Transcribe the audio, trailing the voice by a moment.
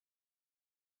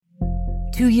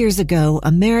2 years ago,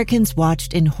 Americans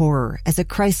watched in horror as a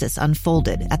crisis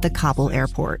unfolded at the Kabul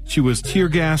airport. She was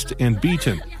tear-gassed and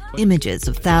beaten. Images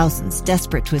of thousands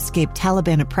desperate to escape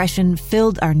Taliban oppression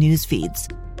filled our news feeds.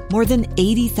 More than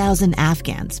 80,000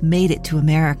 Afghans made it to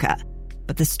America.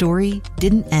 But the story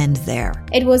didn't end there.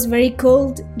 It was very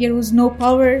cold. There was no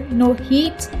power, no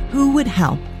heat. Who would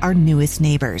help our newest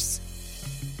neighbors?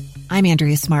 I'm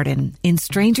Andrea Smartin. In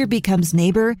Stranger Becomes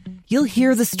Neighbor, you'll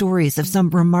hear the stories of some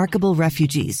remarkable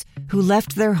refugees who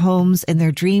left their homes and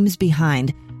their dreams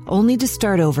behind, only to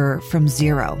start over from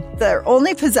zero. Their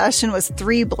only possession was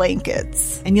 3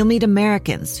 blankets. And you'll meet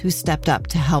Americans who stepped up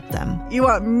to help them. You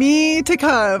want me to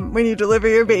come when you deliver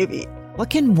your baby. What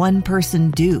can one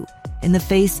person do in the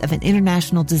face of an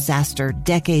international disaster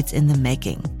decades in the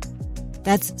making?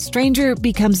 That's Stranger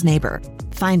Becomes Neighbor.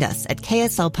 Find us at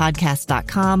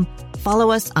kslpodcast.com.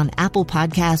 Follow us on Apple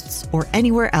Podcasts or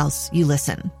anywhere else you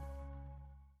listen.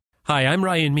 Hi, I'm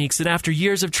Ryan Meeks, and after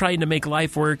years of trying to make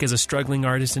life work as a struggling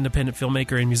artist, independent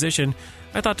filmmaker, and musician,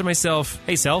 I thought to myself,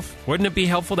 hey self, wouldn't it be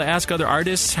helpful to ask other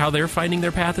artists how they're finding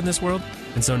their path in this world?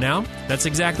 And so now, that's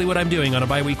exactly what I'm doing on a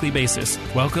bi-weekly basis.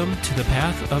 Welcome to the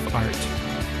Path of Art.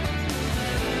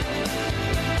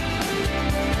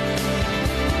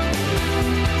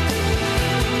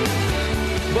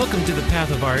 Welcome to the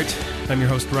Path of Art. I'm your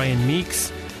host, Ryan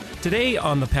Meeks. Today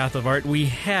on the Path of Art, we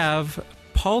have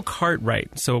Paul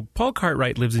Cartwright. So Paul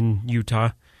Cartwright lives in Utah,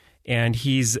 and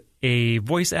he's a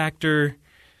voice actor.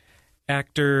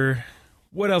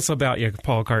 What else about you,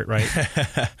 Paul Cartwright?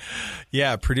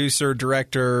 Yeah, producer,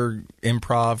 director,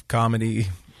 improv, comedy,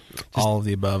 all of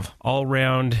the above. All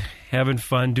around, having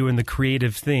fun, doing the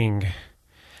creative thing.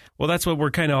 Well, that's what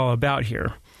we're kind of all about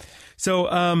here. So,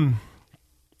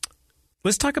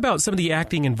 let's talk about some of the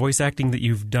acting and voice acting that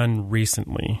you've done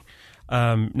recently.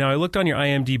 Now, I looked on your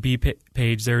IMDb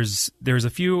page. There's a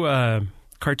few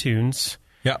cartoons.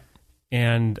 Yeah,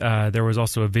 and there was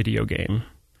also a video game.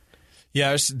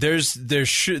 Yeah, there's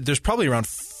probably around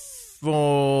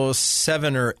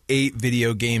 7 or 8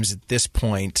 video games at this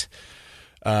point.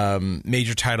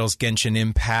 Major titles: Genshin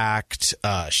Impact,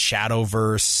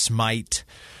 Shadowverse, Smite.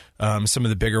 Some of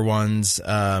the bigger ones,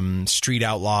 Street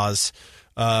Outlaws.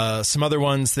 Some other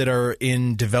ones that are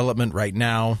in development right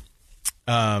now.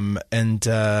 Animation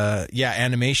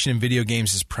and video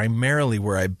games is primarily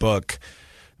where I book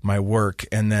my work.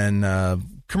 And then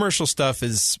commercial stuff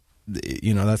is,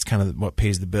 that's kind of what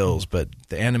pays the bills. But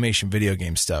the animation video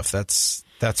game stuff, that's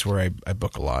where I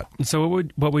book a lot. So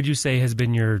what would you say has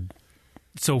been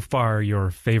so far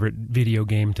your favorite video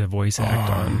game to voice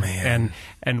act on? Man.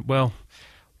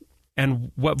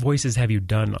 And what voices have you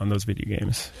done on those video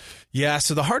games? Yeah,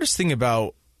 so the hardest thing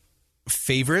about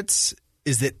favorites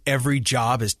is that every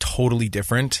job is totally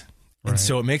different. Right. And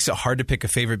so it makes it hard to pick a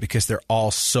favorite because they're all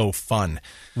so fun.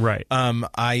 Right.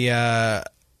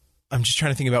 I'm just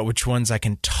trying to think about which ones I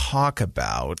can talk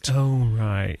about. Oh,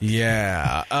 right.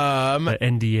 Yeah. The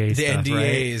NDA stuff, the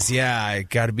NDAs, right? Yeah. I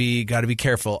gotta be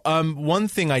careful. One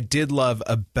thing I did love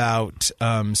about,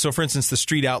 so for instance, the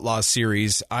Street Outlaws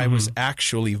series, I was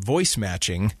actually voice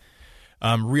matching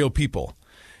real people.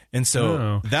 And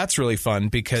so that's really fun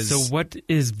because... So what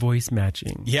is voice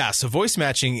matching? Yeah, so voice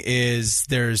matching is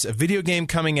there's a video game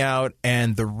coming out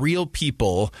and the real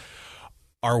people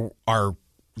are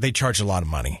they charge a lot of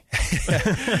money.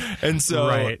 And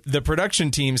so the production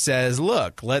team says,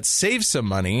 look, let's save some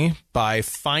money by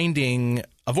finding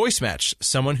a voice match,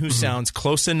 someone who sounds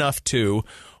close enough to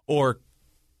or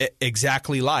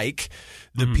exactly like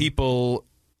the people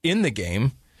in the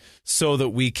game so that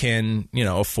we can,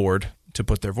 afford to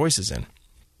put their voices in.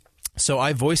 So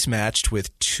I voice matched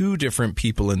with 2 different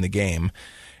people in the game.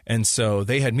 And so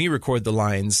they had me record the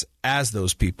lines as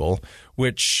those people,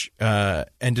 which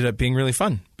ended up being really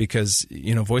fun because,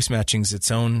 voice matching is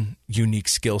its own unique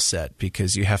skill set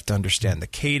because you have to understand the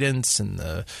cadence and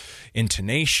the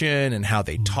intonation and how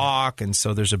they talk. And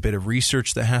so there's a bit of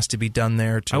research that has to be done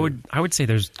there. I would say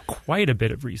there's quite a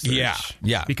bit of research.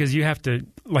 Yeah. Because you have to,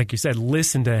 like you said,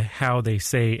 listen to how they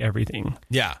say everything.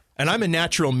 Yeah. And I'm a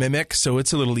natural mimic, so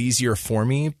it's a little easier for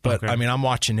me. But, I mean, I'm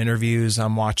watching interviews,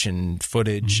 I'm watching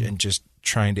footage and just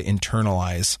trying to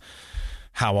internalize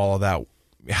how all of that,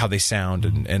 how they sound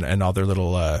and all their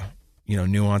little,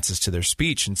 nuances to their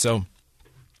speech. And so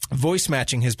voice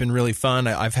matching has been really fun.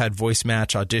 I've had voice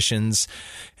match auditions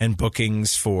and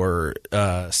bookings for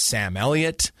Sam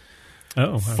Elliott,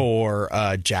 for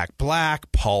Jack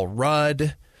Black, Paul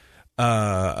Rudd, Zach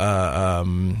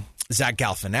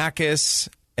Galifianakis.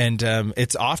 And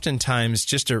it's oftentimes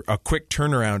just a quick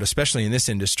turnaround, especially in this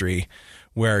industry,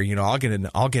 where I'll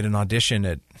get an audition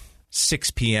at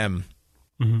 6 p.m.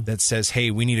 that says, hey,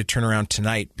 we need to turn around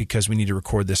tonight because we need to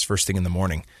record this first thing in the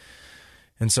morning.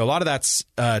 And so a lot of that's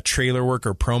trailer work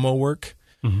or promo work,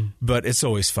 but it's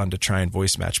always fun to try and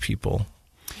voice match people.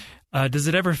 Does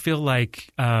it ever feel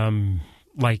like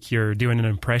you're doing an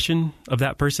impression of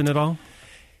that person at all?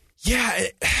 Yeah,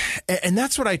 and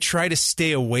that's what I try to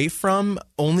stay away from,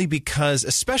 only because,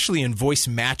 especially in voice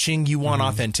matching, you want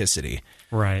authenticity.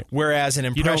 Right. Whereas in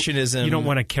impressionism... You don't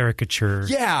want a caricature.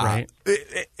 Yeah. Right?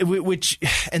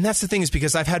 And that's the thing, is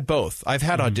because I've had both. I've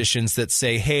had auditions that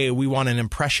say, hey, we want an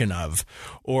impression of,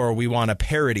 or we want a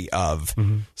parody of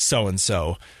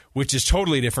so-and-so, which is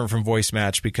totally different from voice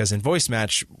match, because in voice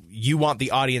match, you want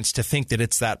the audience to think that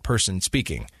it's that person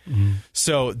speaking.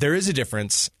 So there is a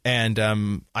difference, and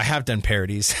I have done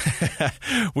parodies,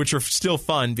 which are still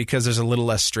fun because there's a little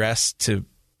less stress to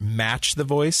match the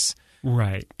voice.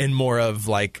 Right. And more of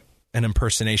like an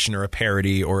impersonation or a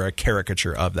parody or a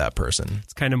caricature of that person.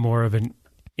 It's kind of more of an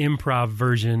improv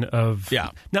version of...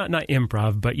 Yeah. Not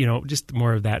improv, but, just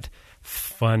more of that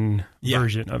fun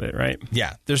version of it, right?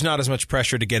 Yeah. There's not as much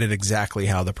pressure to get it exactly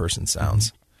how the person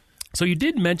sounds. So you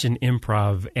did mention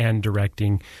improv and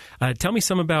directing. Tell me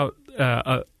some about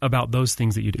those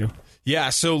things that you do. Yeah.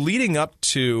 So leading up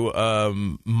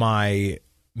to my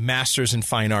Master's in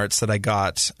Fine Arts that I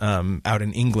got out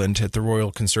in England at the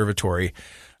Royal Conservatory,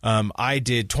 I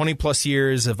did 20 plus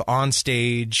years of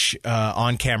on-stage,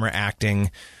 on-camera acting.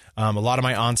 A lot of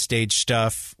my on-stage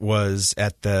stuff was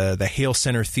at the Hale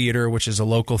Center Theater, which is a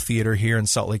local theater here in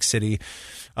Salt Lake City.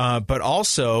 But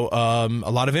also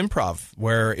a lot of improv,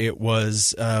 where it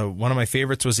was one of my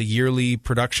favorites was a yearly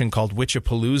production called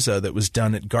Witchapalooza that was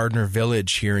done at Gardner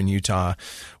Village here in Utah,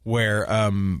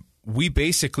 where we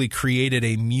basically created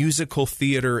a musical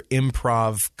theater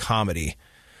improv comedy,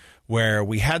 where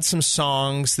we had some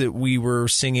songs that we were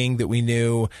singing that we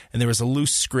knew, and there was a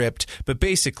loose script, but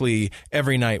basically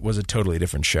every night was a totally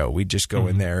different show. We'd just go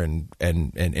in there and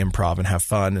improv and have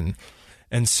fun.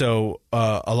 And so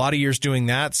a lot of years doing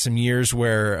that, some years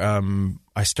where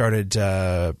I started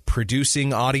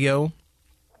producing audio.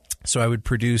 So I would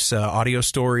produce audio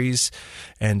stories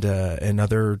and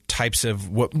other types of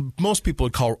what most people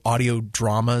would call audio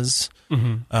dramas.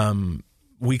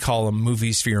 We call them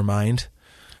movies for your mind.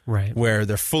 Right. Where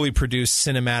they're fully produced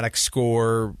cinematic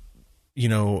score,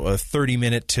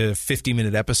 30-minute to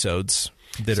 50-minute episodes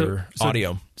that are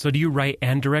audio. So do you write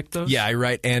and direct those? Yeah, I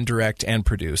write and direct and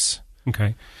produce.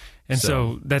 Okay. And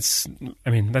so that's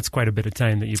quite a bit of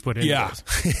time that you put into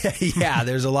those. Yeah,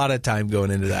 there's a lot of time going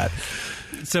into that.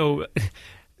 So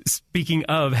speaking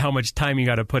of how much time you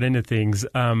got to put into things,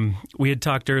 we had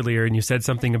talked earlier and you said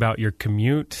something about your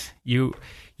commute. You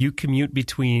commute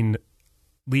between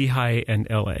Lehigh and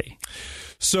LA.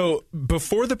 So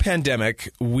before the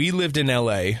pandemic, we lived in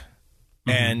LA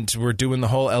and we're doing the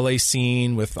whole LA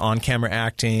scene with on-camera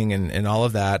acting and all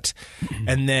of that.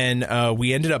 And then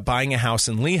we ended up buying a house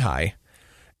in Lehigh.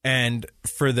 And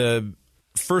for the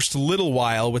first little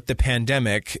while with the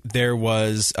pandemic, there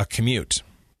was a commute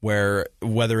where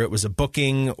whether it was a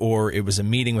booking or it was a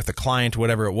meeting with a client,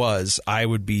 whatever it was, I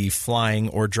would be flying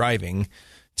or driving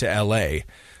to LA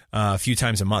a few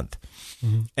times a month.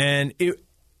 And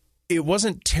it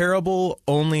wasn't terrible,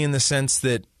 only in the sense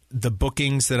that the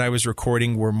bookings that I was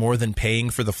recording were more than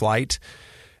paying for the flight.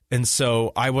 And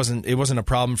so it wasn't a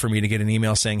problem for me to get an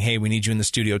email saying, hey, we need you in the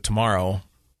studio tomorrow.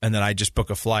 And then I just book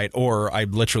a flight, or I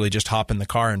literally just hop in the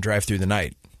car and drive through the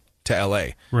night to LA.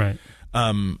 Right.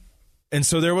 And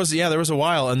so there was a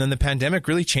while, and then the pandemic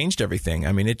really changed everything.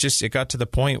 I mean, it got to the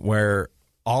point where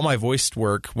all my voice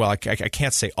work, well, I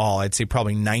can't say all, I'd say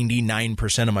probably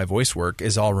 99% of my voice work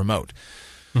is all remote.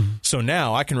 So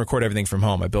now I can record everything from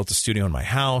home. I built a studio in my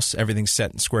house. Everything's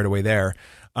set and squared away there.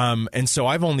 And so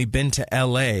I've only been to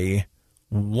LA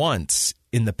once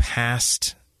in the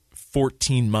past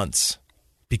 14 months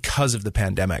because of the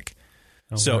pandemic.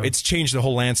 So it's changed the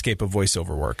whole landscape of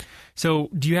voiceover work. So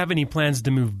do you have any plans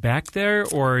to move back there,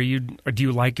 or do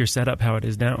you like your setup how it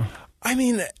is now? I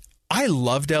mean, I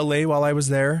loved LA while I was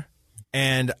there.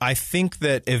 And I think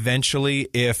that eventually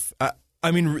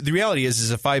the reality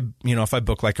is if I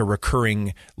book like a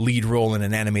recurring lead role in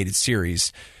an animated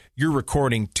series, you're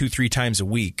recording 2-3 times a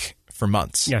week for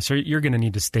months. Yeah. So you're going to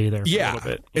need to stay there for a little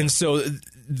bit. Yeah. And so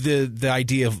the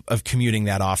idea of commuting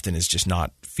that often is just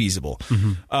not feasible.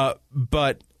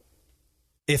 But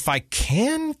if I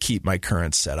can keep my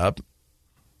current setup,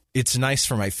 it's nice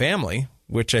for my family,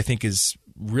 which I think is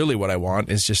really what I want,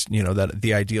 is just, that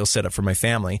the ideal setup for my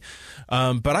family.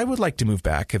 But I would like to move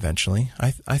back eventually.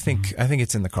 I think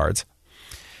it's in the cards.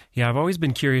 Yeah, I've always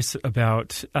been curious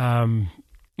about,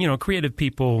 creative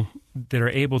people that are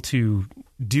able to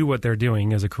do what they're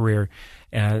doing as a career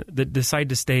that decide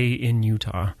to stay in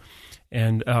Utah.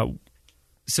 And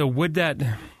so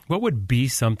what would be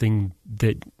something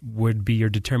that would be your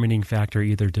determining factor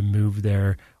either to move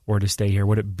there or to stay here?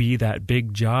 Would it be that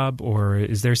big job, or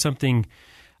is there something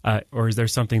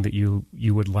that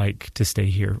you would like to stay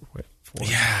here for?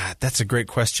 Yeah, that's a great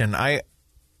question.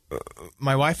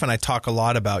 My wife and I talk a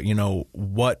lot about,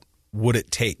 what would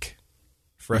it take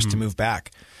for us to move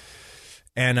back?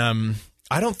 And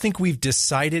I don't think we've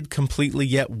decided completely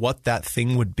yet what that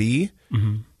thing would be.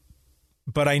 Mm-hmm.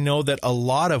 But I know that a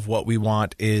lot of what we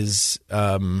want is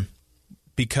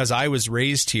because I was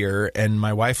raised here and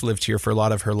my wife lived here for a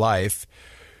lot of her life,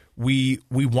 we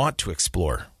want to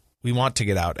explore. We want to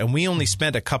get out. And we only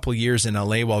spent a couple years in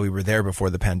LA while we were there before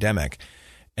the pandemic.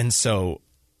 And so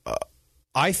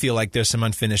I feel like there's some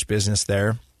unfinished business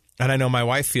there. And I know my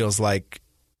wife feels like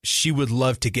she would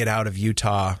love to get out of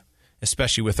Utah,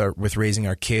 especially with raising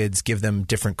our kids, give them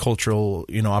different cultural,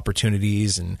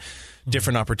 opportunities and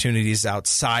different opportunities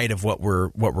outside of what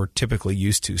we're typically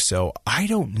used to. So I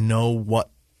don't know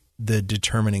what the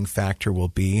determining factor will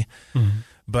be. Mm-hmm.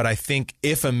 But I think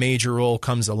if a major role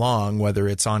comes along, whether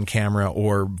it's on camera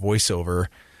or voiceover,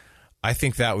 I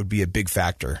think that would be a big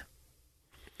factor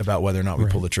about whether or not we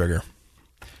pull the trigger.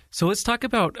 So let's talk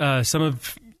about some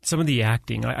of the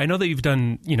acting. I know that you've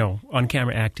done,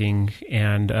 on-camera acting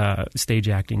and stage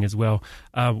acting as well.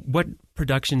 What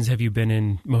productions have you been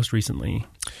in most recently?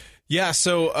 Yeah,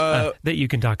 so that you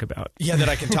can talk about. Yeah, that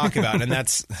I can talk about, and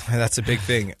that's a big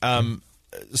thing.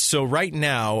 So right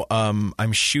now,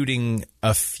 I'm shooting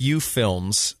a few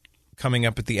films coming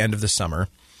up at the end of the summer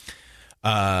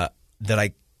that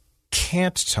I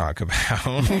can't talk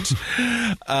about.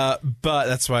 But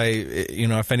that's why,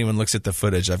 if anyone looks at the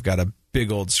footage, I've got a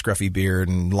big old scruffy beard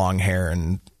and long hair,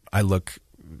 and I look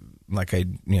like I,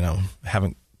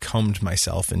 haven't combed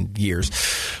myself in years.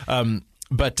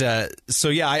 So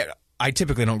yeah, I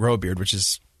typically don't grow a beard, which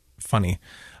is funny.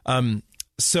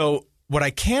 So what I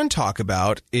can talk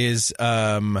about is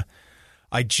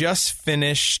I just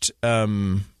finished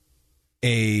I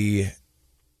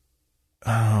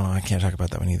can't talk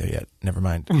about that one either yet. Never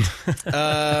mind.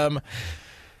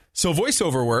 So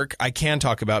voiceover work I can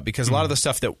talk about because a lot of the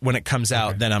stuff that when it comes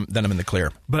out, then I'm in the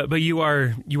clear. But you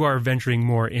are venturing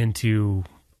more into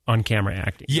on-camera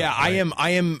acting. Yeah, right? I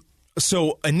am.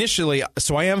 So initially,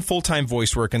 I am full-time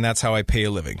voice work, and that's how I pay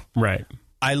a living. Right.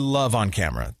 I love on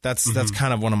camera. That's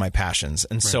kind of one of my passions.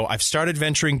 And so I've started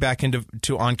venturing back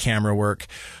into on camera work.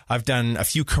 I've done a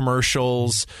few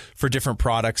commercials for different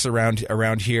products around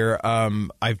here.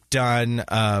 I've done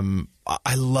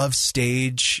I love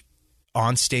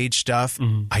on stage stuff.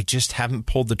 Mm-hmm. I just haven't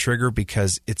pulled the trigger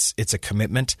because it's a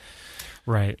commitment.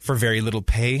 Right. For very little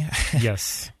pay.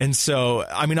 Yes. And so,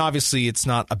 obviously it's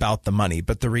not about the money,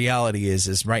 but the reality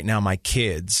is right now my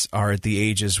kids are at the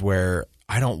ages where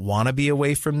I don't want to be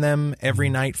away from them every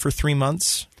night for 3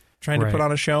 months trying to put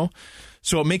on a show.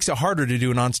 So it makes it harder to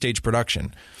do an onstage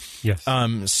production. Yes.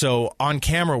 So on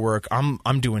camera work,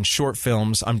 I'm doing short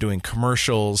films, I'm doing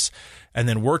commercials, and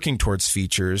then working towards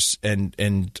features. And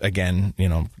again,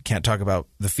 can't talk about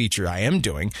the feature I am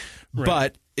doing,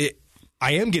 but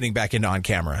I am getting back into on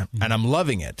camera, and I'm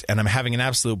loving it, and I'm having an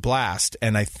absolute blast.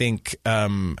 And I think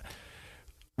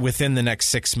within the next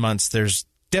 6 months, there's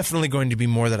definitely going to be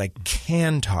more that I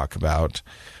can talk about,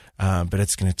 but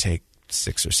it's going to take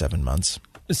 6 or 7 months.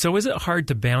 So is it hard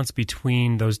to bounce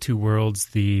between those two worlds,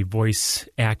 the voice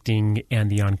acting and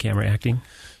the on-camera acting?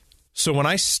 So when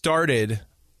I started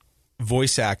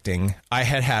voice acting, I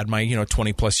had my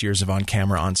 20-plus years of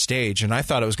on-camera on stage, and I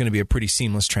thought it was going to be a pretty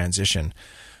seamless transition.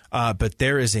 But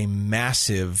there is a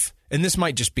massive, and this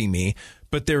might just be me,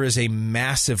 but there is a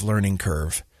massive learning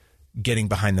curve getting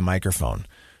behind the microphone.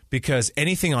 Because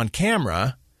anything on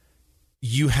camera,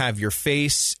 you have your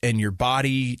face and your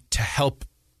body to help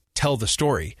tell the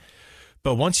story.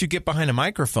 But once you get behind a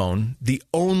microphone, the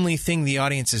only thing the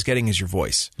audience is getting is your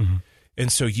voice. Mm-hmm. And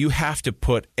so you have to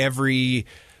put every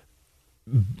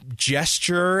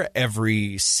gesture,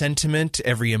 every sentiment,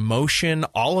 every emotion,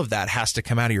 all of that has to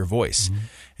come out of your voice. Mm-hmm.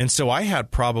 And so I had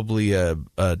probably a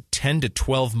 10 to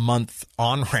 12 month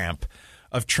on-ramp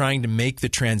of trying to make the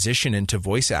transition into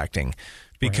voice acting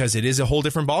because it is a whole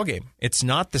different ballgame. It's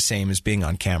not the same as being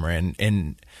on camera.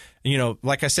 And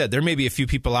like I said, there may be a few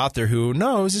people out there who,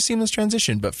 no, it was a seamless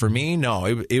transition. But for me,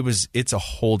 no, it's a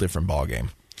whole different ballgame.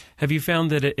 Have you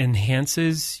found that it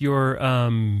enhances your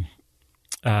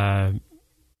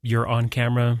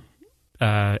on-camera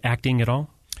acting at all?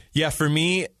 Yeah, for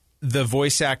me, the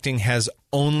voice acting has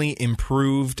only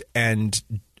improved and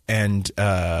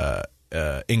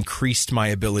increased my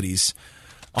abilities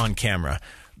on camera.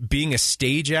 Being a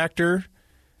stage actor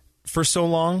for so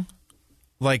long,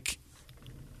 like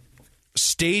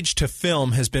stage to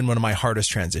film has been one of my hardest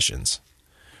transitions.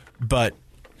 But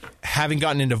having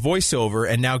gotten into voiceover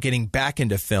and now getting back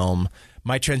into film,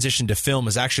 my transition to film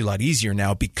is actually a lot easier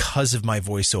now because of my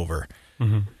voiceover,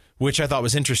 which I thought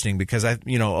was interesting because a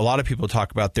lot of people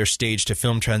talk about their stage to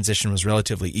film transition was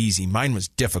relatively easy. Mine was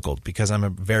difficult because I'm a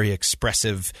very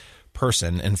expressive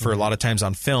person, and for a lot of times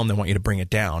on film, they want you to bring it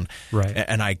down. Right.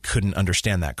 And I couldn't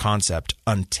understand that concept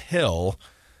until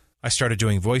I started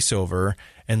doing voiceover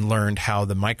and learned how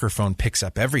the microphone picks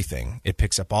up everything. It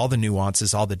picks up all the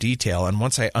nuances, all the detail. And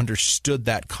once I understood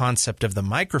that concept of the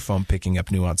microphone picking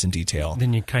up nuance and detail,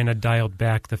 then you kind of dialed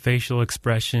back the facial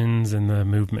expressions and the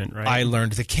movement, right? I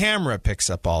learned the camera picks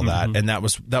up all that, and that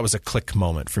was a click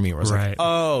moment for me where I was like,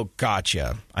 oh,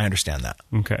 gotcha. I understand that.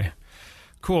 Okay.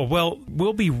 Cool. Well,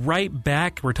 we'll be right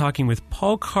back. We're talking with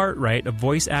Paul Cartwright, a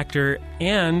voice actor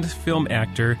and film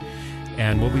actor,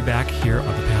 and we'll be back here on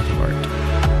The Path of Art.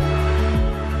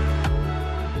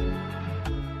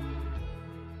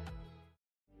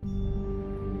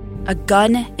 A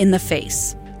gun in the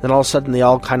face. Then all of a sudden they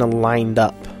all kind of lined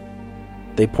up.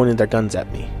 They pointed their guns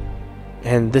at me.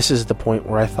 And this is the point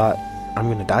where I thought, I'm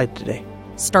going to die today.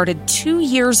 Started 2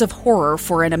 years of horror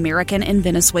for an American in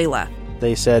Venezuela.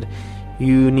 They said,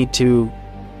 you need to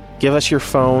give us your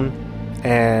phone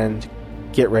and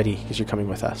get ready because you're coming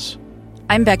with us.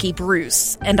 I'm Becky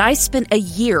Bruce, and I spent a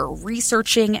year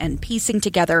researching and piecing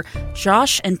together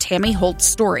Josh and Tammy Holt's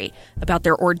story about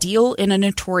their ordeal in a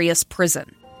notorious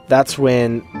prison. That's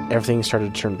when everything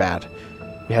started to turn bad.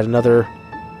 We had another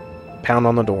pound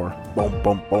on the door. Boom,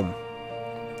 boom, boom.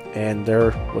 And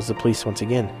there was the police once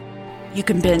again. You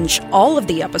can binge all of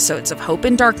the episodes of Hope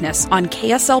in Darkness on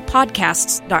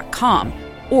kslpodcasts.com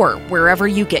or wherever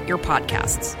you get your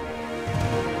podcasts.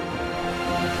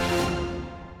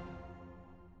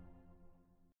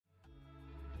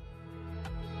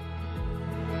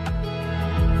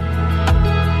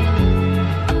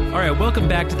 All right, welcome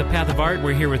back to The Path of Art.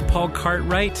 We're here with Paul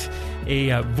Cartwright,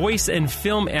 a voice and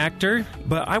film actor.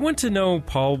 But I want to know,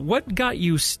 Paul, what got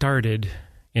you started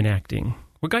in acting?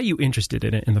 What got you interested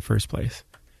in it in the first place?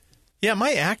 Yeah,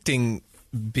 my acting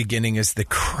beginning is the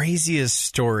craziest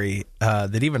story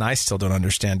that even I still don't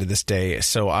understand to this day.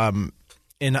 So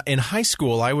in high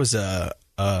school, I was a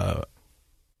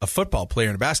football player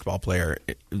and a basketball player.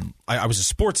 I was a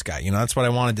sports guy. That's what I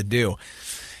wanted to do.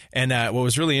 And what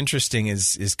was really interesting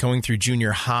is going through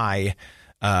junior high,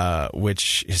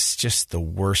 which is just the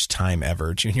worst time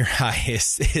ever. Junior high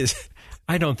is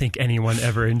I don't think anyone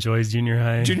ever enjoys junior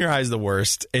high. Junior high is the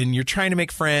worst. And you're trying to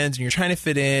make friends, and you're trying to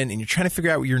fit in, and you're trying to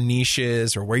figure out what your niche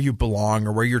is or where you belong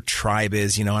or where your tribe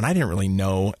is, and I didn't really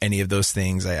know any of those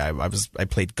things. I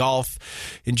played golf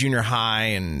in junior high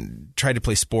and tried to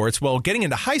play sports. Well, getting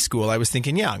into high school, I was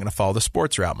thinking, I'm going to follow the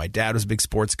sports route. My dad was a big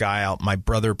sports guy. My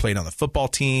brother played on the football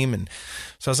team. And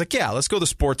so I was like, let's go the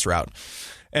sports route.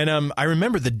 And I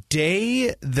remember the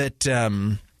day that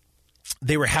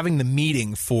they were having the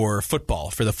meeting for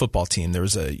the football team. There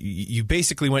was you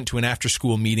basically went to an after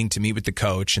school meeting to meet with the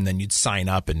coach, and then you'd sign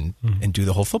up and do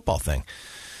the whole football thing.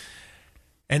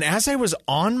 And as I was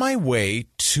on my way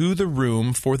to the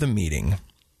room for the meeting,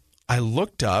 I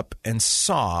looked up and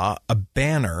saw a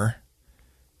banner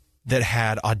that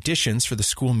had auditions for the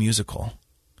school musical.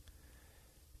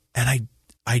 And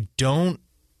I don't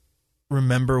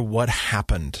remember what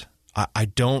happened. I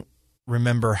don't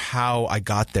remember how I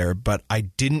got there, but I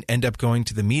didn't end up going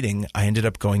to the meeting. I ended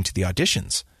up going to the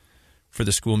auditions for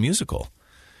the school musical.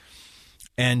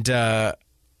 And that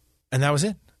was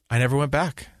it. I never went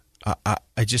back.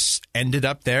 I just ended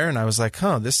up there, and I was like,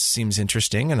 this seems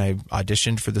interesting. And I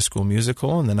auditioned for the school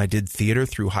musical, and then I did theater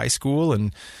through high school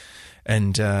and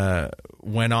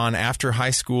went on after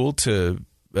high school to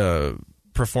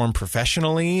perform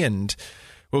professionally. And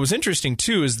what was interesting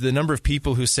too is the number of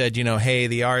people who said, hey,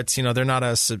 the arts,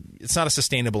 it's not a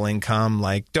sustainable income.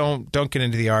 Like, don't get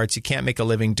into the arts. You can't make a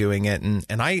living doing it.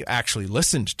 And I actually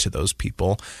listened to those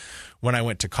people when I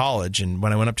went to college. And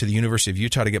when I went up to the University of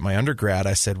Utah to get my undergrad,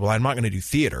 I said, well, I'm not going to do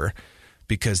theater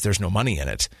because there's no money in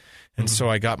it. And so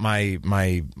I got my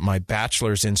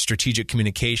bachelor's in strategic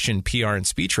communication, PR, and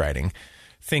speech writing,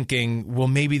 thinking, well,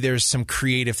 maybe there's some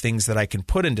creative things that I can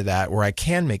put into that where I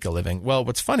can make a living. Well,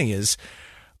 what's funny is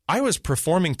I was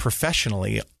performing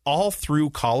professionally all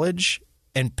through college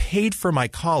and paid for my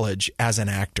college as an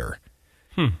actor.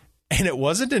 And it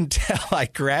wasn't until I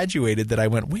graduated that I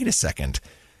went, wait a second.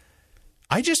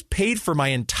 I just paid for my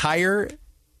entire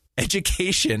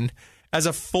education as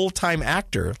a full-time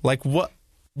actor. Like, what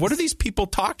What are these people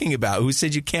talking about who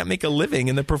said you can't make a living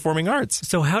in the performing arts?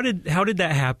 So how did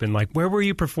that happen? Like, where were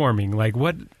you performing? Like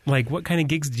what kind of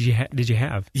gigs did you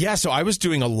have? Yeah, so I was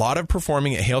doing a lot of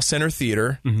performing at Hale Center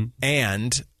Theater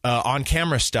and on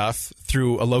camera stuff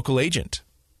through a local agent,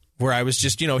 where I was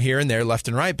just, here and there, left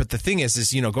and right. But the thing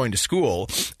is, going to school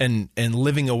and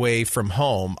living away from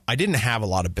home, I didn't have a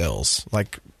lot of bills.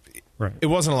 Like, It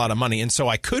wasn't a lot of money. And so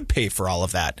I could pay for all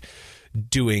of that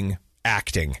doing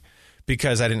acting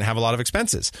because I didn't have a lot of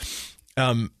expenses.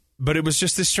 But it was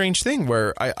just this strange thing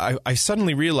where I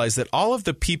suddenly realized that all of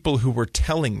the people who were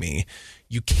telling me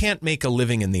you can't make a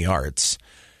living in the arts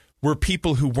were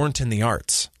people who weren't in the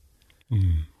arts.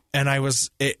 Mm. And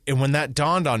and when that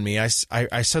dawned on me, I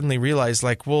suddenly realized,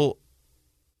 like, well,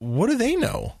 what do they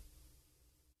know?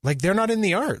 Like, they're not in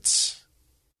the arts.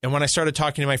 And when I started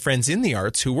talking to my friends in the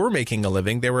arts who were making a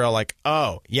living, they were all like,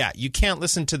 oh, yeah, you can't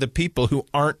listen to the people who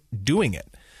aren't doing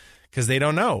it because they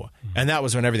don't know. Mm-hmm. And that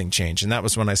was when everything changed. And that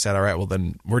was when I said, all right, well,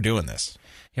 then we're doing this.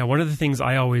 Yeah, one of the things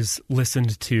I always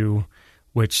listened to,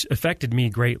 which affected me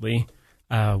greatly,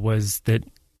 was that,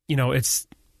 it's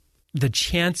the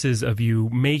chances of you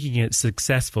making it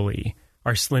successfully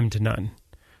are slim to none.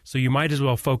 So you might as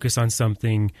well focus on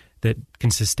something that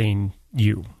can sustain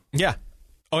you. Yeah.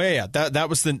 Oh yeah. That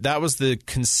was the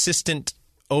consistent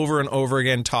over and over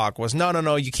again talk was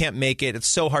no, you can't make it. It's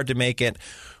so hard to make it.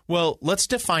 Well, let's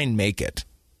define make it,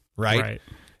 right?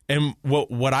 And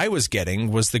what I was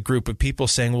getting was the group of people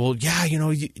saying, well, yeah,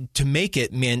 to make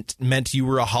it meant you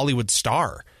were a Hollywood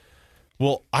star.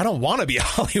 Well, I don't want to be a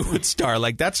Hollywood star.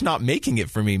 Like, that's not making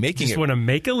it for me. Just want to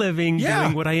make a living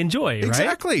doing what I enjoy, right?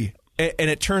 Exactly. And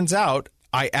it turns out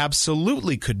I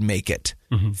absolutely could make it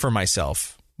for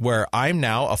myself, where I'm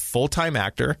now a full-time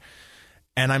actor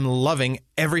and I'm loving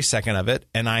every second of it.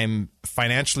 And I'm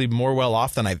financially more well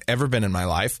off than I've ever been in my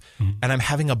life. Mm-hmm. And I'm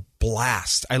having a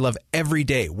blast. I love every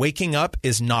day. Waking up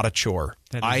is not a chore.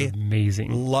 That is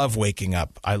amazing. I love waking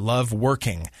up. I love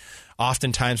working.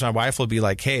 Oftentimes my wife will be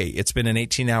like, hey, it's been an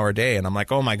 18-hour day. And I'm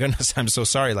like, oh my goodness, I'm so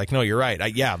sorry. Like, no, you're right.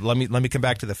 Let me come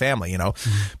back to the family,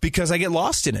 because I get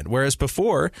lost in it. Whereas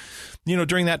before,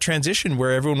 during that transition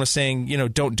where everyone was saying,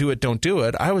 don't do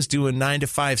it. I was doing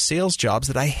 9-to-5 sales jobs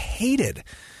that I hated.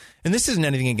 And this isn't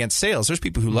anything against sales. There's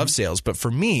people who love sales. But for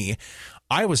me,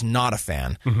 I was not a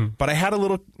fan. Mm-hmm. But I had a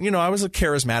little, I was a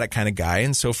charismatic kind of guy.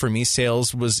 And so for me,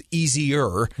 sales was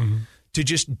easier to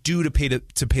just do to pay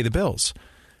the bills.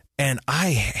 And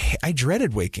I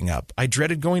dreaded waking up. I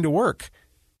dreaded going to work.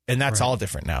 And that's all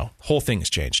different now. Whole thing has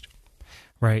changed.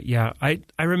 Right. Yeah. I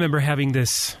remember having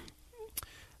this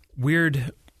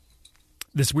weird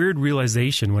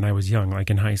realization when I was young,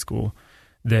 like in high school,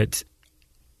 that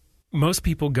most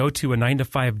people go to a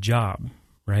 9-to-5 job,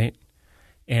 right?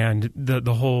 And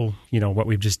the whole, what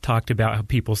we've just talked about, how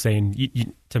people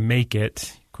saying to make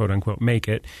it, quote unquote, make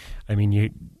it. I mean,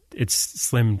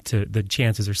 the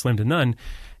chances are slim to none.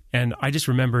 And I just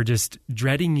remember just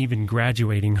dreading even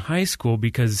graduating high school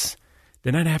because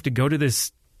then I'd have to go to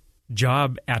this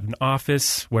job at an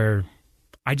office where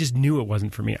I just knew it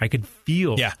wasn't for me. I could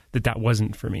feel that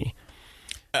wasn't for me.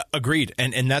 Agreed.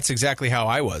 And that's exactly how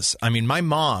I was. I mean, my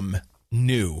mom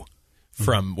knew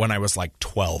from when I was like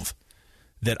 12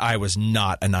 that I was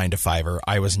not a 9-to-5er.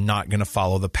 I was not going to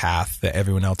follow the path that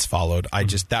everyone else followed.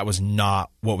 That was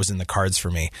not what was in the cards for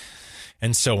me.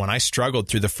 And so when I struggled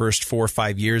through the first 4 or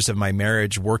 5 years of my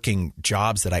marriage working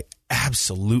jobs that I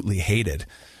absolutely hated,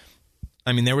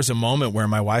 I mean, there was a moment where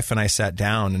my wife and I sat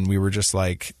down and we were just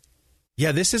like,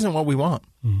 yeah, this isn't what we want.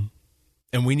 Mm-hmm.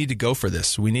 And we need to go for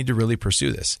this. We need to really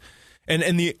pursue this. And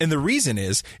the reason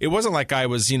is, it wasn't like I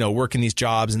was, working these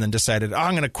jobs and then decided,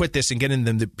 I'm going to quit this and get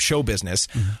into the show business.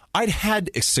 Mm-hmm. I'd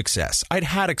had success. I'd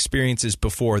had experiences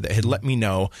before that had let me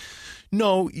know,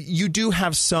 no, you do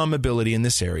have some ability in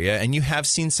this area and you have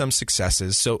seen some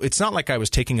successes. So it's not like I was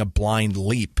taking a blind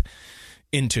leap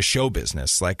into show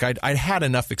business. Like I'd had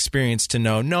enough experience to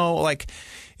know, no, like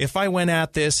if I went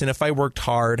at this and if I worked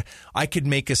hard, I could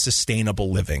make a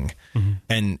sustainable living.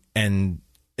 Mm-hmm.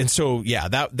 And so, yeah,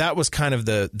 that was kind of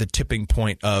the tipping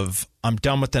point of I'm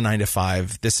done with the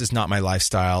 9-to-5. This is not my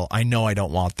lifestyle. I know I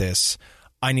don't want this.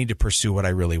 I need to pursue what I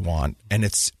really want. And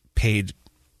it's paid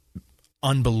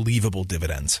unbelievable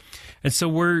dividends. And so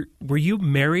were you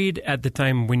married at the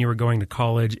time when you were going to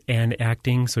college and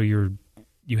acting? So you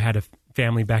had a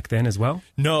family back then as well?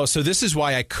 No. So this is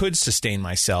why I could sustain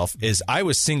myself is I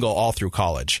was single all through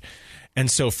college. And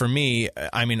so for me,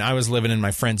 I mean, I was living in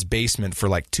my friend's basement for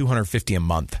like $250 a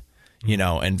month,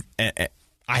 and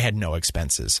I had no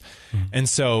expenses. Mm-hmm. And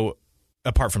so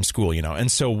apart from school, and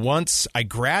so once I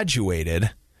graduated,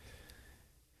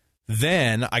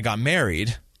 then I got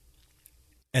married.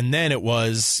 And then it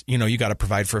was, you got to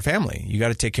provide for a family. You got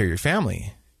to take care of your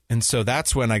family. And so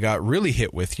that's when I got really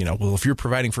hit with, well, if you're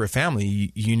providing for a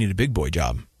family, you need a big boy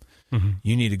job. Mm-hmm.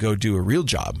 You need to go do a real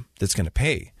job that's going to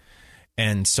pay.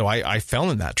 And so I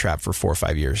fell in that trap for 4 or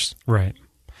 5 years. Right.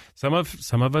 Some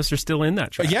of us are still in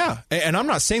that trap. Yeah. And I'm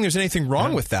not saying there's anything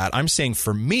wrong with that. I'm saying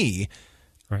for me,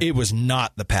 it was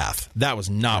not the path. That was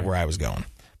not where I was going.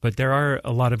 But there are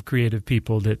a lot of creative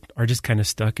people that are just kind of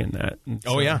stuck in that.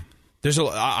 Oh, yeah.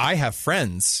 I have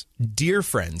friends, dear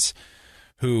friends,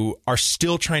 who are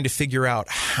still trying to figure out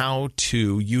how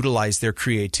to utilize their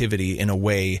creativity in a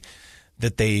way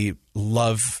that they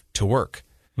love to work.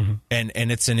 Mm-hmm.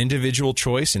 And it's an individual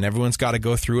choice, and everyone's got to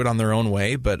go through it on their own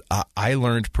way. But I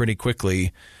learned pretty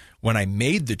quickly when I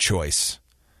made the choice,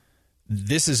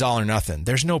 this is all or nothing.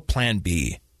 There's no plan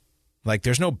B. Like,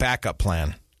 there's no backup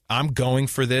plan. I'm going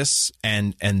for this,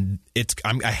 and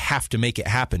I have to make it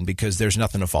happen because there's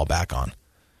nothing to fall back on.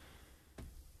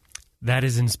 That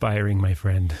is inspiring, my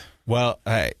friend. Well,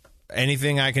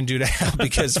 anything I can do to help,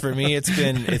 because for me it's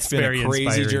been a crazy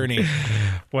inspiring journey.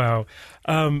 Wow.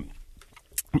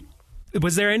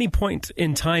 Was there any point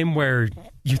in time where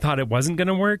you thought it wasn't going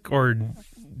to work, or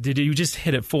did you just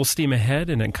hit it full steam ahead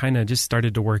and it kind of just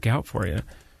started to work out for you?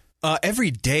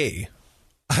 Every day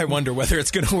I wonder whether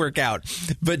it's going to work out,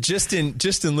 but just in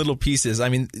little pieces. I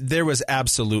mean, there was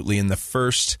absolutely in the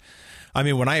first. I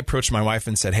mean, when I approached my wife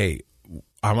and said, "Hey,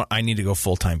 I need to go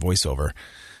full-time voiceover,"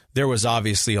 there was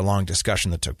obviously a long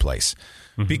discussion that took place,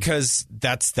 because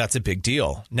that's a big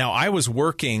deal. Now, I was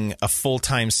working a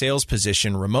full-time sales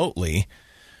position remotely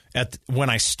when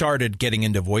I started getting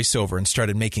into voiceover and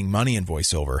started making money in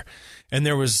voiceover. And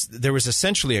there was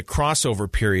essentially a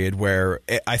crossover period where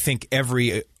I think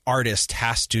every artist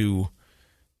has to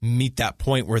meet that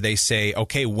point where they say,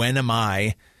 okay, when am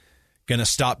I going to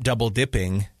stop double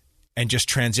dipping and just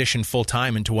transition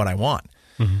full-time into what I want?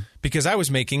 Mm-hmm. Because I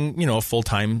was making, a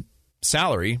full-time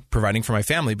salary providing for my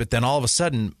family, but then all of a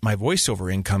sudden my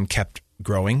voiceover income kept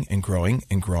growing and growing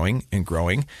and growing and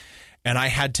growing. And I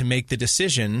had to make the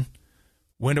decision,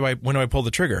 when do I pull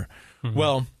the trigger? Mm-hmm.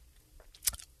 Well,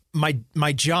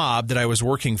 my job that I was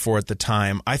working for at the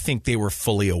time, I think they were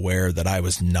fully aware that I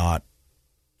was not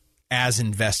as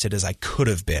invested as I could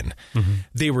have been. Mm-hmm.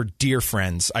 They were dear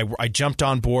friends. I jumped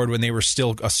on board when they were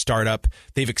still a startup.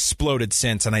 They've exploded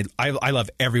since, and I love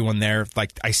everyone there.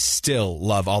 Like, I still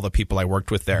love all the people I worked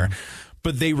with there. Mm-hmm.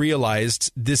 But they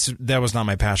realized that was not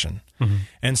my passion. Mm-hmm.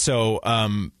 And so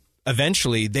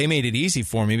eventually they made it easy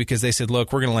for me, because they said,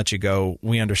 look, we're going to let you go.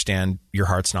 We understand your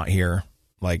heart's not here.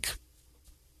 Like,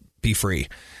 be free.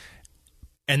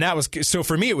 And that was, so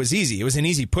for me, it was easy. It was an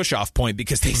easy push-off point,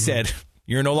 because they said,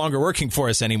 you're no longer working for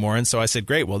us anymore. And so I said,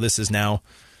 great, well, this is now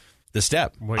the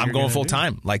step. I'm going full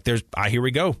time. Like, here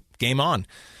we go. Game on.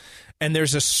 And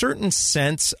there's a certain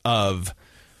sense of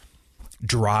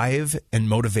drive and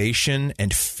motivation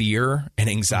and fear and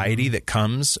anxiety that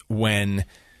comes when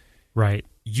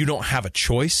you don't have a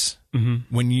choice,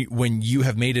 when you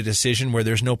have made a decision where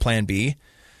there's no plan B,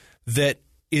 that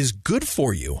is good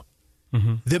for you,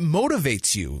 that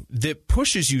motivates you, that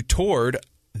pushes you toward,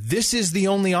 this is the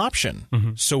only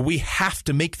option. So we have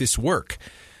to make this work.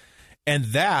 And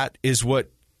that is what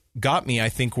got me, I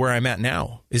think, where I'm at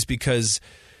now, is because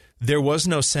there was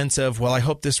no sense of, well, I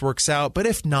hope this works out, but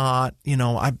if not,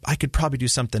 I could probably do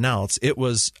something else. It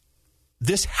was,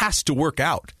 this has to work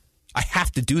out. I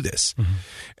have to do this.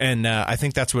 And I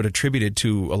think that's what attributed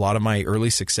to a lot of my early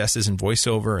successes in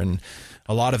voiceover, and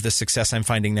a lot of the success I'm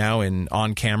finding now in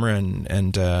on camera and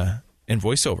in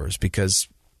voiceovers, because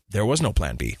there was no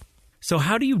plan B. So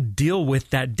how do you deal with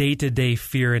that day-to-day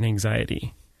fear and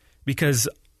anxiety? Because,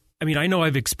 I mean, I know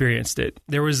I've experienced it.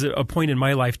 There was a point in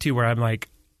my life, too, where I'm like,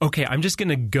 okay, I'm just going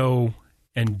to go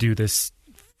and do this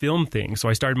film thing. So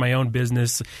I started my own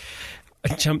business,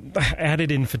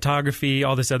 added in photography,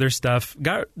 all this other stuff,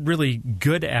 got really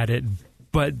good at it,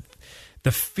 but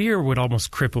the fear would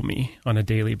almost cripple me on a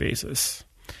daily basis.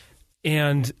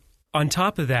 And on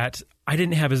top of that, I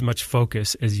didn't have as much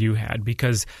focus as you had,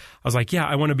 because I was like, yeah,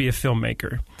 I want to be a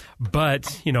filmmaker.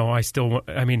 But,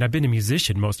 I've been a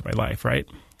musician most of my life, right?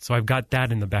 So I've got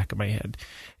that in the back of my head.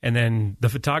 And then the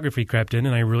photography crept in,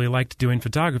 and I really liked doing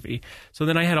photography. So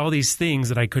then I had all these things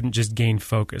that I couldn't just gain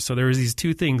focus. So there was these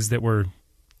two things that were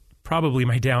probably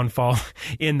my downfall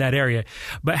in that area.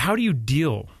 But how do you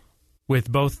deal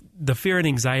with both the fear and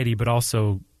anxiety, but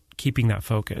also keeping that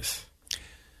focus?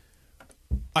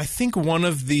 I think one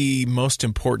of the most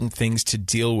important things to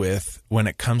deal with when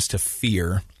it comes to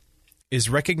fear is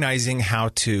recognizing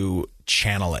how to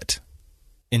channel it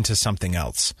into something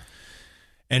else.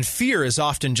 And fear is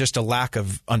often just a lack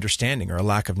of understanding or a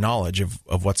lack of knowledge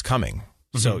of what's coming.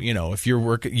 So, if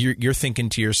you're thinking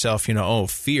to yourself, oh,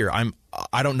 fear,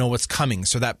 I don't know what's coming,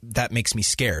 so that makes me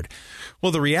scared.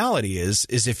 Well, the reality is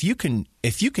if you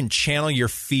can channel your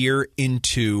fear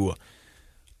into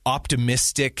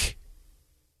optimistic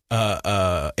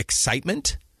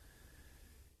excitement,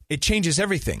 it changes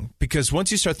everything. Because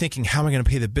once you start thinking, how am I going to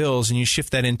pay the bills, and you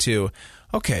shift that into,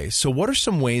 okay, so what are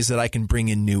some ways that I can bring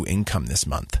in new income this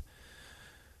month?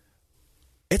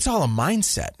 It's all a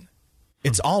mindset.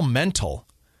 It's all mental,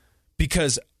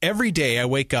 because every day I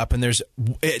wake up and there's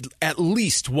at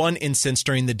least one instance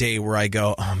during the day where I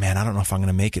go, oh man, I don't know if I'm going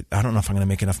to make it. I don't know if I'm going to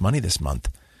make enough money this month.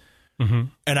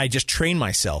 And I just train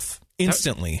myself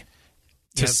instantly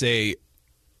to say,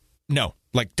 no,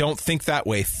 like, don't think that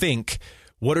way. Think,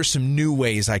 what are some new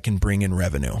ways I can bring in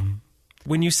revenue?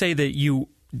 When you say that you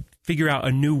figure out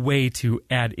a new way to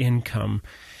add income,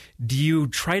 do you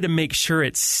try to make sure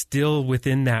it's still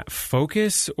within that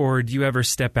focus, or do you ever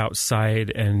step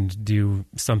outside and do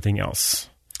something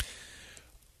else?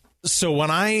 So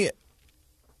when I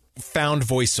found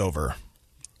voiceover,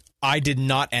 I did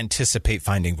not anticipate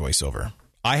finding voiceover.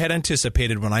 I had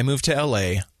anticipated when I moved to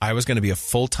LA, I was going to be a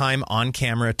full-time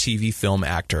on-camera TV film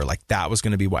actor. Like, that was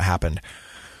going to be what happened.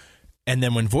 And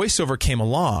then when voiceover came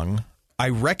along, I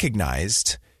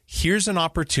recognized, here's an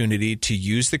opportunity to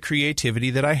use the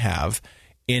creativity that I have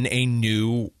in a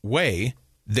new way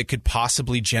that could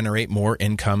possibly generate more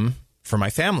income for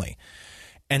my family.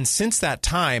 And since that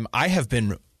time, I have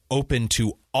been open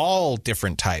to all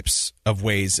different types of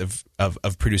ways of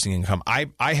producing income. I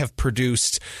have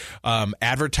produced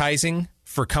advertising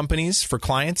for companies, for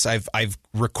clients. I've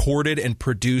recorded and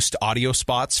produced audio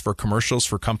spots for commercials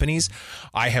for companies.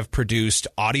 I have produced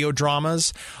audio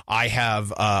dramas. I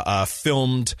have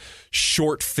filmed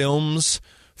short films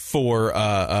for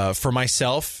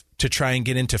myself to try and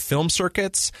get into film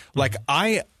circuits. Like,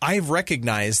 I've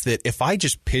recognized that if I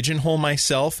just pigeonhole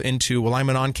myself into, well, I'm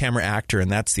an on-camera actor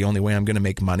and that's the only way I'm going to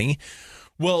make money.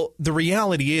 Well, the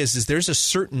reality is there's a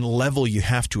certain level you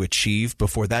have to achieve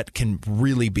before that can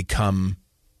really become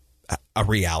a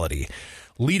reality.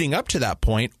 Leading up to that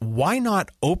point, why not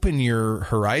open your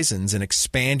horizons and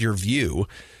expand your view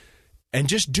and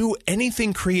just do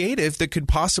anything creative that could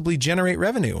possibly generate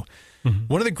revenue?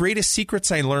 One of the greatest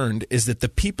secrets I learned is that the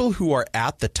people who are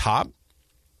at the top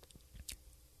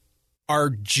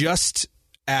are just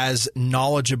as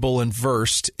knowledgeable and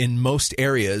versed in most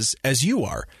areas as you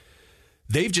are.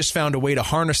 They've just found a way to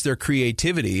harness their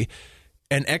creativity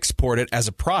and export it as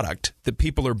a product that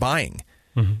people are buying.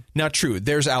 Now, true,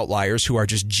 there's outliers who are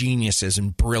just geniuses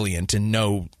and brilliant and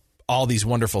know all these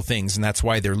wonderful things, and that's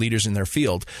why they're leaders in their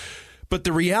field. But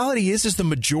the reality is the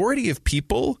majority of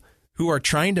people who are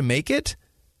trying to make it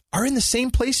are in the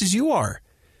same place as you are.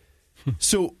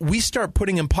 So we start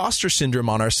putting imposter syndrome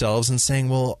on ourselves and saying,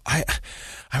 well, I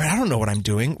don't know what I'm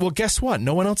doing. Well, guess what?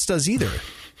 No one else does either.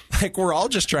 Like, we're all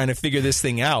just trying to figure this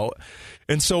thing out.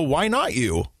 And so why not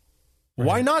you?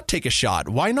 Why not take a shot?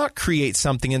 Why not create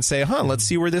something and say, let's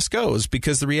see where this goes?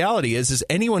 Because the reality is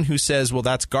anyone who says, well,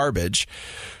 that's garbage.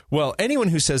 Well, anyone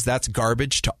who says that's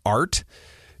garbage to art,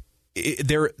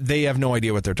 they have no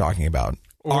idea what they're talking about.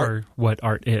 Or what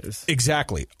art is.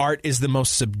 Exactly. Art is the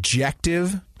most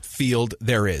subjective field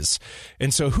there is.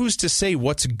 And so who's to say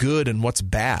what's good and what's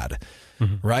bad,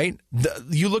 right?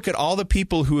 You look at all the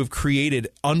people who have created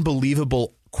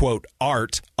unbelievable, quote,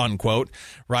 art, unquote,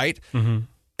 right?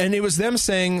 And it was them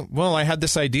saying, well, I had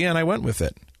this idea and I went with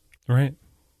it. Right.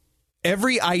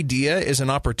 Every idea is an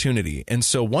opportunity. And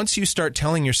so once you start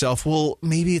telling yourself, well,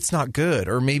 maybe it's not good,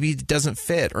 or maybe it doesn't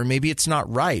fit, or maybe it's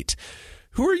not right,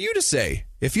 who are you to say?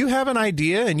 If you have an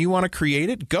idea and you want to create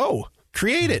it, go.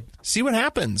 Create it. See what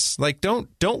happens. Like, don't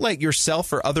let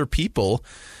yourself or other people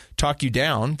talk you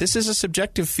down. This is a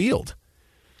subjective field.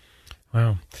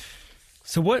 Wow.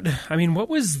 So what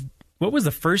was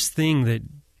the first thing that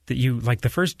you, like, the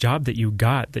first job that you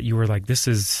got that you were like, this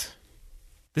is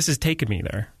taking me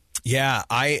there? Yeah,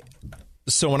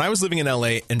 So when I was living in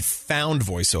LA and found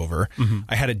voiceover,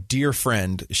 I had a dear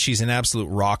friend. She's an absolute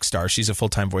rock star. She's a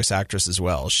full-time voice actress as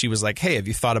well. She was like, hey, have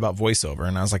you thought about voiceover?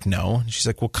 And I was like, no. And she's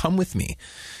like, well, come with me.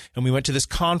 And we went to this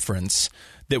conference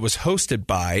that was hosted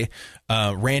by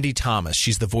Randy Thomas.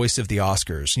 She's the voice of the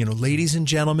Oscars. You know, ladies and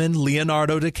gentlemen,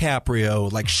 Leonardo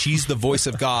DiCaprio. Like, she's the voice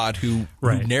of God who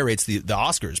narrates the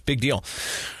Oscars. Big deal.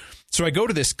 So I go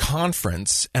to this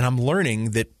conference and I'm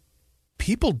learning that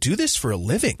people do this for a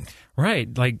living.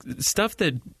 Right. Like, stuff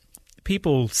that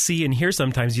people see and hear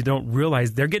sometimes, you don't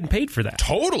realize they're getting paid for that.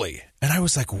 Totally. And I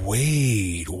was like,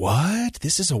 wait, what?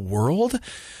 This is a world?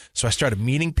 So I started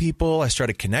meeting people. I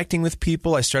started connecting with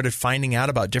people. I started finding out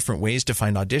about different ways to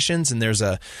find auditions. And there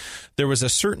was a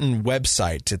certain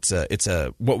website. It's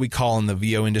a what we call in the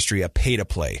VO industry a pay to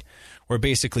play, where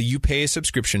basically you pay a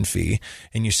subscription fee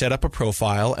and you set up a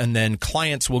profile, and then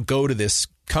clients will go to this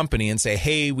company and say,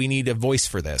 hey, we need a voice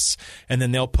for this. And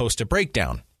then they'll post a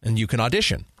breakdown and you can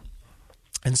audition.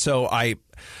 And so I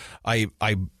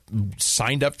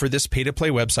signed up for this pay-to-play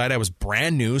website. I was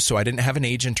brand new, so I didn't have an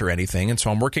agent or anything. And so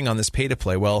I'm working on this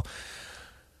pay-to-play. Well,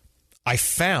 I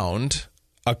found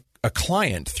a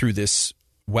client through this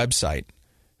website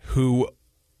who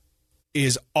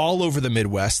is all over the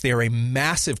Midwest. They are a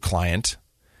massive client.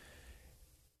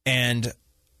 And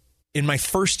in my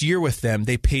first year with them,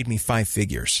 they paid me 5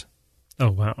 figures.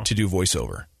 Oh, wow. To do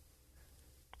voiceover.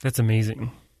 That's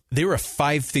amazing. They were a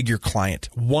 5-figure client,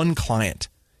 one client.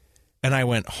 And I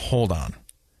went, hold on.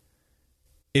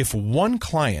 If one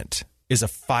client is a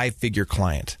 5-figure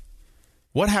client,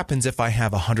 what happens if I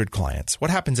have 100 clients?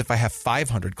 What happens if I have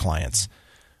 500 clients?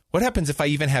 What happens if I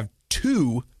even have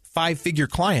 2 5-figure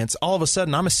clients? All of a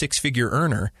sudden, I'm a 6-figure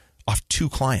earner off 2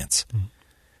 clients. Mm.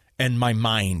 And my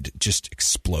mind just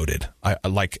exploded.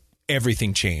 Like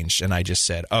everything changed. And I just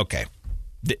said, okay,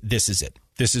 this is it.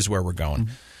 This is where we're going.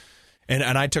 Mm-hmm.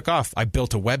 And I took off. I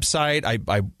built a website.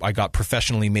 I got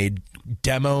professionally made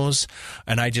demos,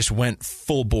 and I just went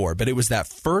full bore. But it was that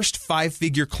first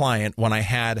 5-figure client when I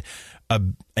had a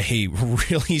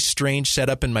really strange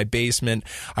setup in my basement.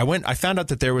 I found out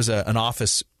that there was an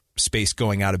office space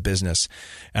going out of business,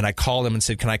 and I called them and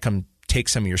said, can I come take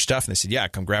some of your stuff? And they said, yeah,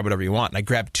 come grab whatever you want. And I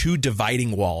grabbed 2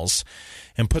 dividing walls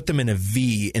and put them in a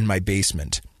V in my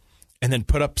basement, and then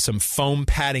put up some foam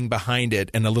padding behind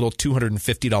it and a little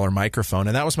 $250 microphone.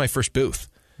 And that was my first booth.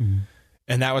 Mm-hmm.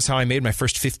 And that was how I made my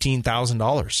first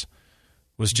 $15,000,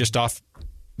 was just off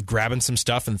grabbing some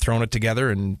stuff and throwing it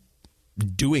together and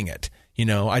doing it. You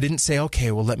know, I didn't say, okay,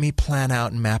 well, let me plan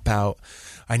out and map out.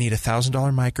 I need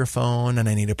 $1,000 microphone, and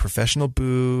I need a professional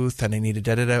booth, and I need a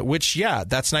da-da-da, which, yeah,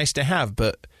 that's nice to have.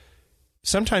 But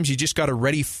sometimes you just got to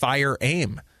ready, fire,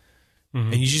 aim.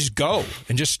 Mm-hmm. And you just go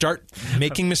and just start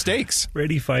making mistakes.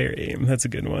 Ready, fire, aim. That's a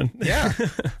good one. Yeah.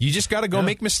 You just got to go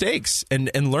make mistakes and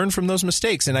learn from those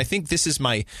mistakes. And I think this is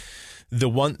one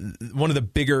of the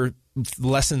bigger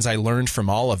lessons I learned from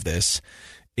all of this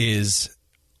is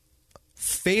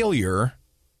failure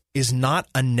is not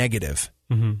a negative.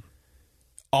 Mm-hmm.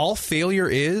 All failure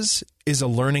is a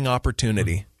learning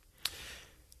opportunity.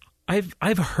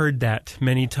 I've heard that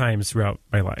many times throughout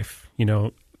my life,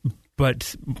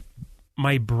 but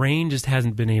my brain just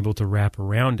hasn't been able to wrap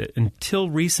around it until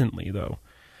recently, though.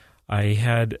 I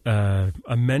had a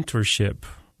mentorship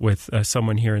with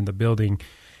someone here in the building,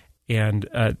 and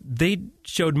they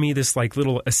showed me this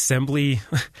little assembly,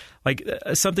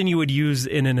 something you would use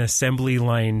in an assembly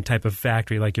line type of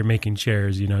factory, like you're making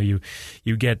chairs. You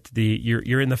get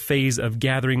you're in the phase of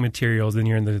gathering materials, and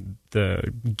you're in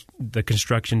the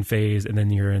construction phase, and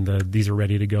then you're in these are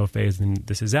ready to go phase, and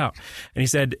this is out. And he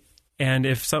said, and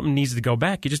if something needs to go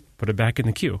back, you just put it back in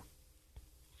the queue.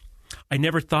 I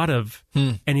never thought of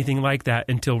anything like that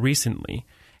until recently.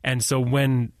 And so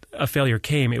when a failure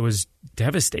came, it was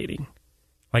devastating,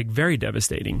 very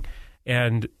devastating.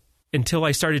 And until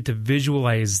I started to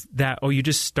visualize that, you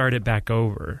just start it back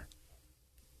over.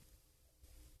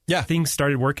 Yeah. Things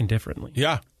started working differently.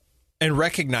 Yeah. And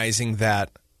recognizing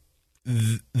that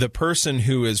the person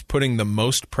who is putting the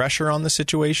most pressure on the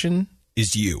situation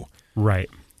is you. Right.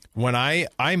 When I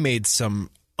made some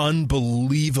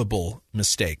unbelievable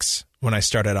mistakes when I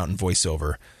started out in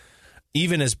voiceover,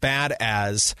 even as bad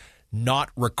as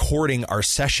not recording our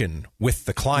session with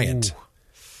the client.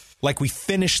 Ooh. We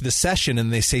finish the session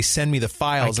and they say, send me the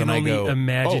files. And I go, I can only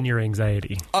imagine your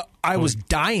anxiety. I was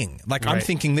dying. Right. I'm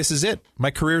thinking, this is it.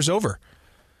 My career's over.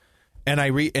 And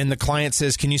and the client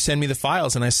says, can you send me the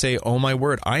files? And I say, oh my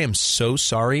word, I am so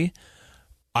sorry.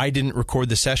 I didn't record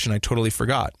the session. I totally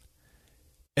forgot.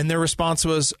 And their response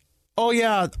was, "Oh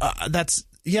yeah,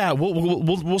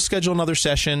 we'll schedule another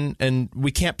session, and we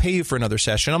can't pay you for another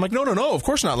session." I'm like, "No, of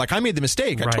course not. I made the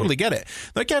mistake. I totally get it."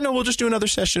 Yeah, no, we'll just do another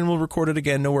session. We'll record it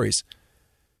again. No worries.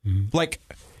 Mm-hmm.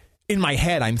 In my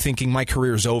head, I'm thinking my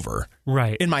career's over.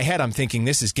 Right. In my head, I'm thinking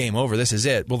this is game over. This is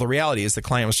it. Well, the reality is the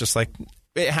client was just like,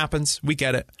 it happens. We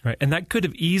get it. Right. And that could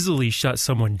have easily shut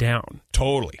someone down.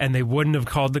 Totally. And they wouldn't have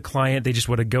called the client. They just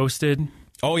would have ghosted.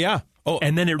 Oh yeah. Oh,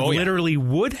 and then it literally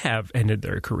would have ended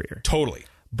their career. Totally.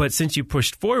 But since you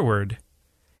pushed forward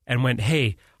and went,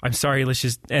 hey, I'm sorry, let's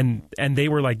just, and they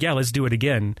were like, yeah, let's do it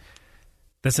again.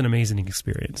 That's an amazing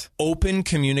experience. Open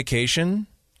communication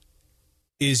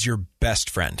is your best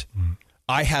friend. Mm.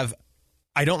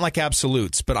 I don't like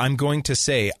absolutes, but I'm going to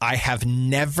say I have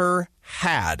never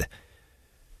had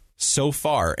so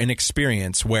far an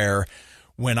experience where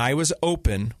when I was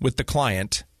open with the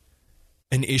client,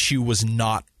 an issue was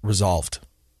not resolved.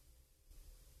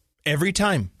 Every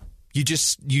time. You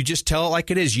just tell it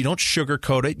like it is. You don't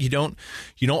sugarcoat it. You don't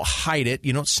hide it.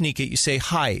 You don't sneak it. You say,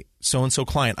 "Hi, so-and-so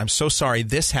client, I'm so sorry.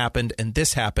 This happened and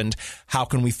this happened. How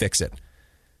can we fix it?"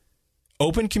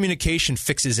 Open communication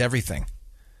fixes everything.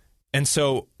 And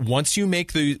so once you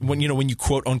make when you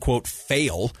quote unquote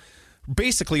fail,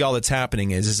 basically all that's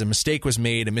happening is a mistake was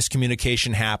made, a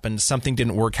miscommunication happened, something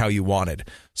didn't work how you wanted.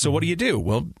 So what do?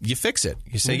 Well, you fix it.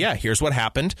 You say, yeah, here's what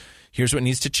happened. Here's what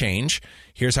needs to change.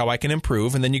 Here's how I can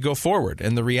improve. And then you go forward.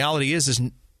 And the reality is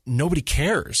nobody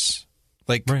cares.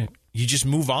 Like, right. You just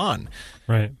move on.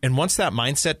 Right. And once that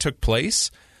mindset took place,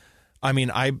 I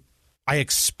mean, I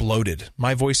exploded.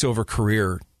 My voiceover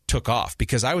career took off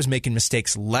because I was making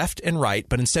mistakes left and right,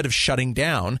 but instead of shutting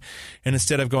down and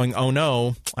instead of going, "Oh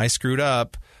no, I screwed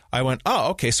up," I went, "Oh,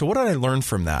 okay, so what did I learn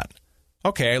from that?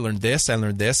 Okay, I learned this, and I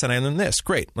learned this.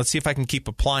 Great. Let's see if I can keep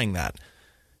applying that."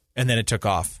 And then it took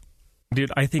off.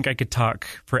 Dude, I think I could talk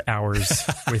for hours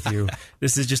with you.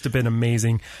 This has just been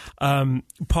amazing.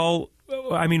 Paul,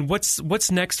 I mean,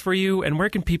 what's next for you, and where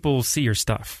can people see your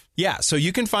stuff? Yeah, so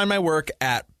you can find my work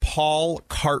at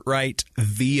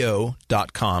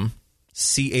paulcartwrightvo.com,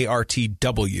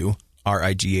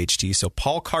 CartwRight. So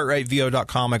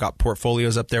paulcartwrightvo.com. I got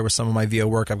portfolios up there with some of my VO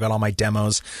work. I've got all my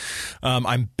demos.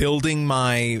 I'm building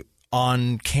my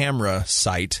on-camera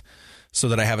site so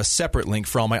that I have a separate link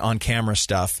for all my on-camera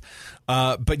stuff.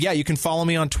 But yeah, you can follow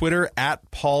me on Twitter at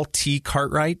Paul T.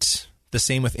 Cartwright. The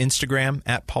same with Instagram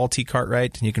at Paul T.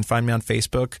 Cartwright. And you can find me on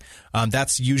Facebook.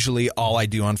 That's usually all I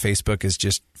do on Facebook is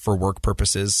just for work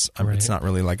purposes. Right. It's not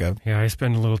really like a... Yeah, I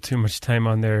spend a little too much time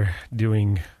on there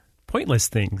doing pointless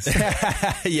things.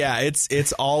 Yeah,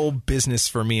 it's all business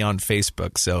for me on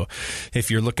Facebook. So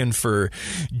if you're looking for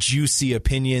juicy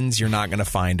opinions, you're not going to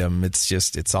find them.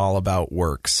 It's all about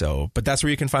work. So, but that's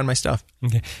where you can find my stuff.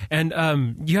 Okay.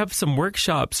 And you have some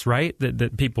workshops, right?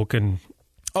 That people can...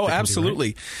 Oh, absolutely.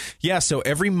 Right? Yeah. So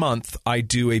every month I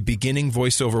do a beginning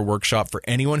voiceover workshop for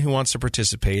anyone who wants to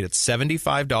participate. It's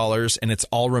 $75 and it's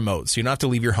all remote. So you don't have to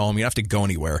leave your home. You don't have to go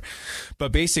anywhere.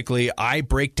 But basically, I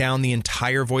break down the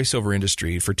entire voiceover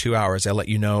industry for 2 hours. I let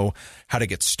you know how to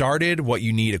get started, what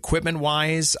you need equipment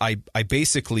wise. I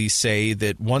basically say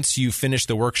that once you finish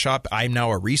the workshop, I'm now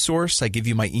a resource. I give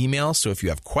you my email. So if you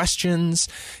have questions,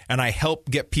 and I help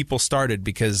get people started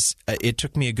because it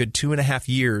took me a good 2.5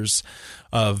 years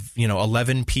of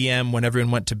 11 p.m. when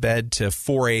everyone went to bed to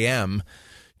 4 a.m.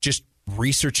 just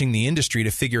researching the industry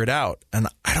to figure it out. And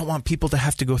I don't want people to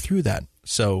have to go through that.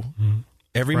 So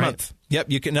every month.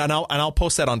 Yep, you can, and I'll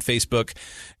post that on Facebook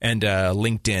and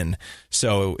LinkedIn.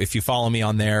 So if you follow me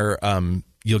on there,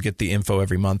 you'll get the info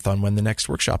every month on when the next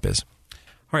workshop is.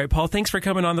 All right, Paul, thanks for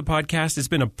coming on the podcast. It's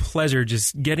been a pleasure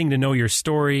just getting to know your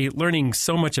story, learning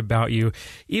so much about you,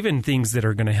 even things that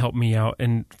are going to help me out.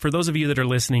 And for those of you that are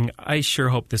listening, I sure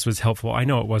hope this was helpful. I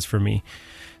know it was for me.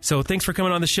 So thanks for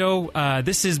coming on the show.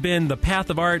 This has been The Path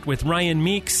of Art with Ryan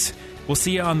Meeks. We'll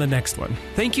see you on the next one.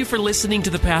 Thank you for listening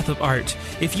to The Path of Art.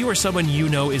 If you or someone you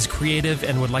know is creative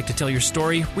and would like to tell your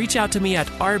story, reach out to me at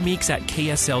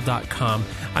rmeeks@ksl.com.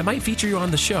 I might feature you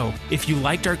on the show. If you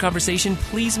liked our conversation,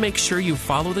 please make sure you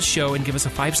follow the show and give us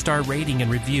a 5-star rating and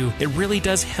review. It really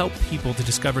does help people to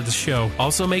discover the show.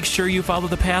 Also, make sure you follow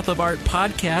The Path of Art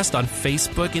podcast on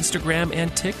Facebook, Instagram,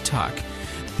 and TikTok.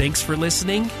 Thanks for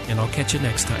listening, and I'll catch you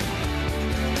next time.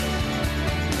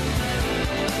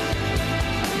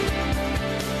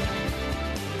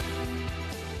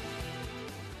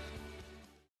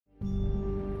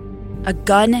 A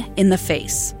gun in the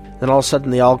face. Then all of a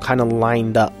sudden they all kind of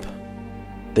lined up.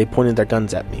 They pointed their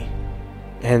guns at me.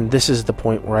 And this is the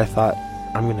point where I thought,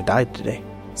 I'm going to die today.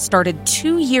 Started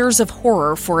 2 years of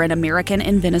horror for an American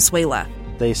in Venezuela.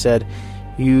 They said,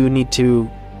 you need to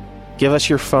give us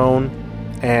your phone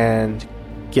and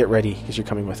get ready because you're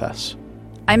coming with us.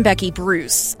 I'm Becky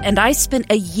Bruce, and I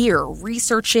spent a year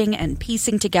researching and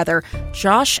piecing together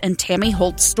Josh and Tammy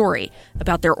Holt's story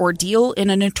about their ordeal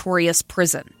in a notorious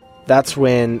prison. That's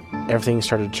when everything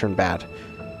started to turn bad.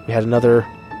 We had another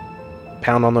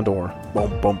pound on the door.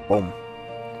 Boom, boom, boom.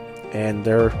 And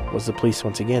there was the police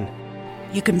once again.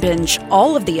 You can binge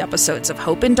all of the episodes of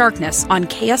Hope in Darkness on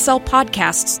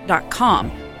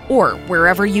KSLpodcasts.com or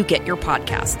wherever you get your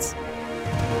podcasts.